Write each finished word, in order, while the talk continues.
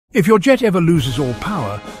If your jet ever loses all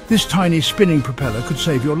power, this tiny spinning propeller could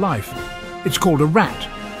save your life. It's called a RAT,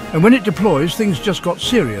 and when it deploys, things just got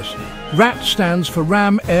serious. RAT stands for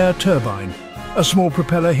Ram Air Turbine, a small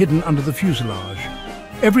propeller hidden under the fuselage.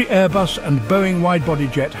 Every Airbus and Boeing wide-body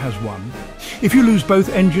jet has one. If you lose both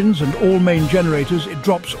engines and all main generators, it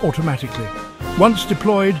drops automatically. Once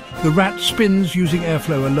deployed, the RAT spins using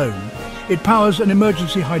airflow alone. It powers an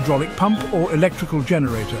emergency hydraulic pump or electrical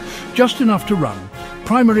generator, just enough to run.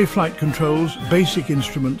 Primary flight controls, basic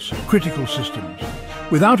instruments, critical systems.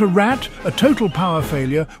 Without a RAT, a total power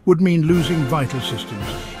failure would mean losing vital systems,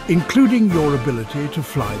 including your ability to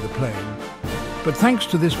fly the plane. But thanks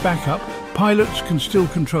to this backup, pilots can still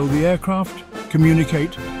control the aircraft,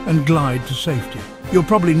 communicate and glide to safety. You'll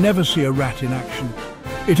probably never see a RAT in action.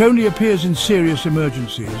 It only appears in serious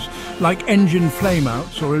emergencies, like engine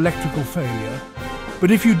flameouts or electrical failure.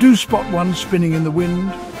 But if you do spot one spinning in the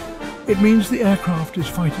wind, it means the aircraft is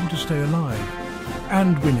fighting to stay alive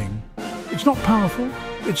and winning. It's not powerful,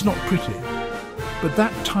 it's not pretty, but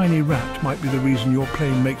that tiny RAT might be the reason your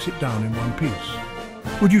plane makes it down in one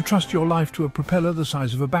piece. Would you trust your life to a propeller the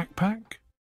size of a backpack?